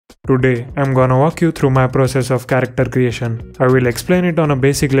Today, I'm gonna walk you through my process of character creation. I will explain it on a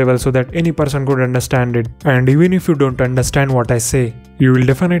basic level so that any person could understand it. And even if you don't understand what I say, you will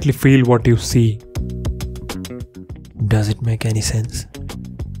definitely feel what you see. Does it make any sense?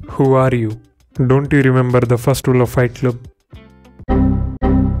 Who are you? Don't you remember the first rule of Fight Club?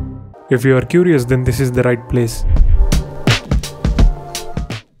 If you are curious, then this is the right place.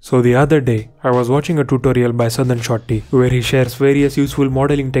 So the other day, I was watching a tutorial by Southern Shorty where he shares various useful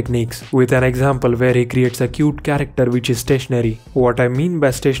modeling techniques with an example where he creates a cute character which is stationary. What I mean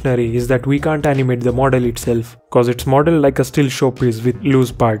by stationary is that we can't animate the model itself cause it's modeled like a still showpiece with loose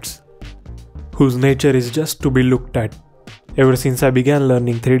parts, whose nature is just to be looked at. Ever since I began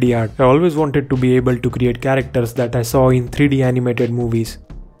learning 3D art, I always wanted to be able to create characters that I saw in 3D animated movies.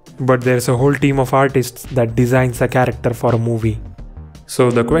 But there's a whole team of artists that designs a character for a movie. So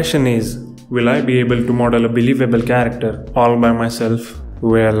the question is, will I be able to model a believable character all by myself?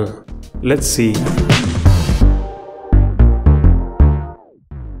 Well, let's see.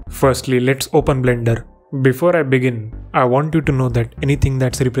 Firstly, let's open Blender. Before I begin, I want you to know that anything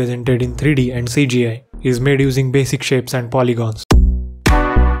that's represented in 3D and CGI is made using basic shapes and polygons.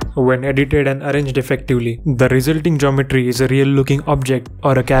 When edited and arranged effectively, the resulting geometry is a real looking object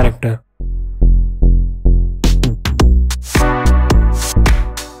or a character.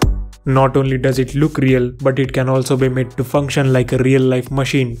 Not only does it look real, but it can also be made to function like a real life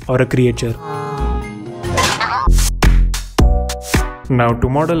machine or a creature. Now to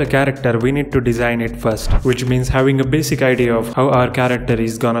model a character, we need to design it first, which means having a basic idea of how our character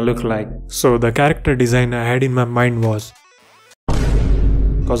is gonna look like. So the character design I had in my mind was,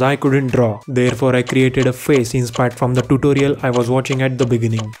 cause I couldn't draw, therefore I created a face inspired from the tutorial I was watching at the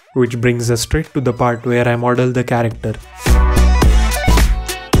beginning, which brings us straight to the part where I model the character.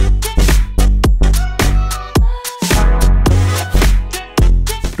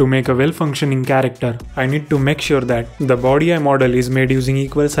 To make a well-functioning character, I need to make sure that the body I model is made using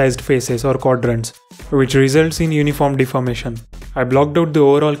equal-sized faces or quadrants, which results in uniform deformation. I blocked out the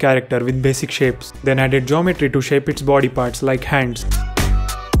overall character with basic shapes, then added geometry to shape its body parts like hands,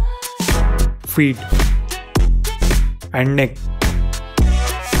 feet, and neck.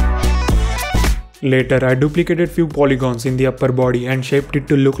 Later, I duplicated few polygons in the upper body and shaped it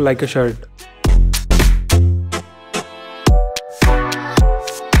to look like a shirt.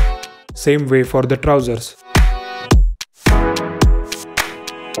 Same way for the trousers.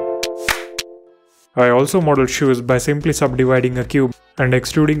 I also modeled shoes by simply subdividing a cube and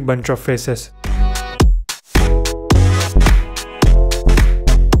extruding bunch of faces.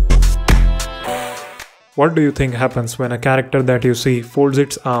 What do you think happens when a character that you see folds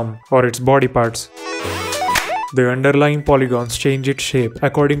its arm or its body parts? The underlying polygons change its shape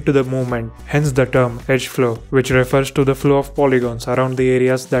according to the movement, hence the term edge flow, which refers to the flow of polygons around the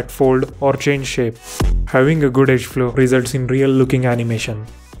areas that fold or change shape. Having a good edge flow results in real looking animation.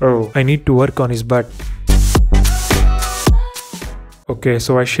 Oh, I need to work on his butt. Okay,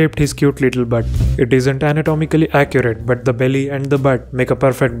 so I shaped his cute little butt. It isn't anatomically accurate, but the belly and the butt make a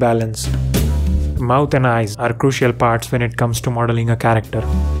perfect balance. Mouth and eyes are crucial parts when it comes to modeling a character,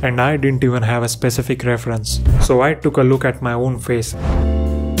 and I didn't even have a specific reference, so I took a look at my own face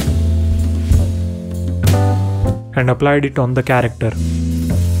and applied it on the character.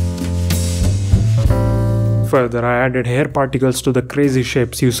 Further, I added hair particles to the crazy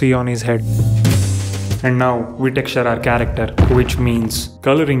shapes you see on his head. And now we texture our character, which means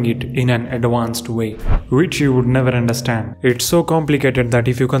coloring it in an advanced way, which you would never understand. It's so complicated that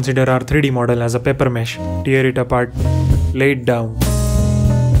if you consider our 3D model as a paper mesh, tear it apart, lay it down,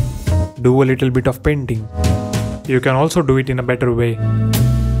 do a little bit of painting. You can also do it in a better way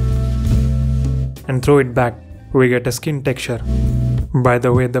and throw it back. We get a skin texture. By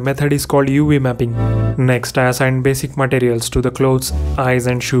the way, the method is called UV mapping. Next, I assigned basic materials to the clothes, eyes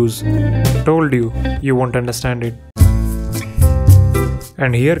and shoes. Told you, you won't understand it.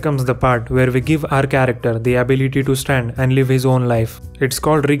 And here comes the part where we give our character the ability to stand and live his own life. It's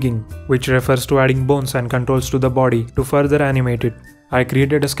called rigging, which refers to adding bones and controls to the body to further animate it. I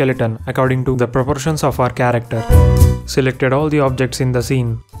created a skeleton according to the proportions of our character, selected all the objects in the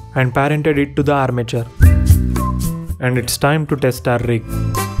scene, and parented it to the armature. And it's time to test our rig.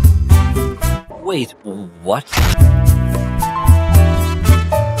 Wait, what?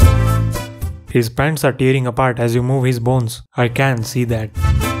 His pants are tearing apart as you move his bones. I can see that.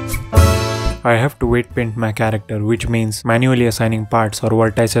 I have to weight paint my character, which means manually assigning parts or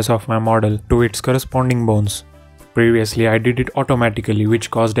vertices of my model to its corresponding bones. Previously, I did it automatically, which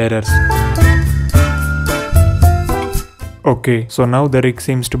caused errors. Okay, so now the rig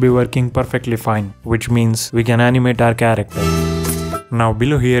seems to be working perfectly fine, which means we can animate our character. Now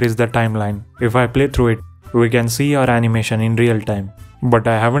below here is the timeline. If I play through it, we can see our animation in real time. But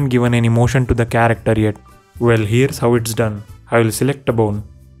I haven't given any motion to the character yet. Well, here's how it's done. I will select a bone,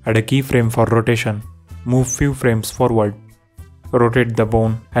 add a keyframe for rotation, move few frames forward, rotate the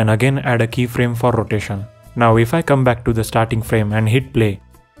bone, and again add a keyframe for rotation. Now if I come back to the starting frame and hit play,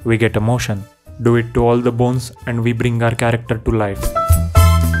 we get a motion. Do it to all the bones and we bring our character to life.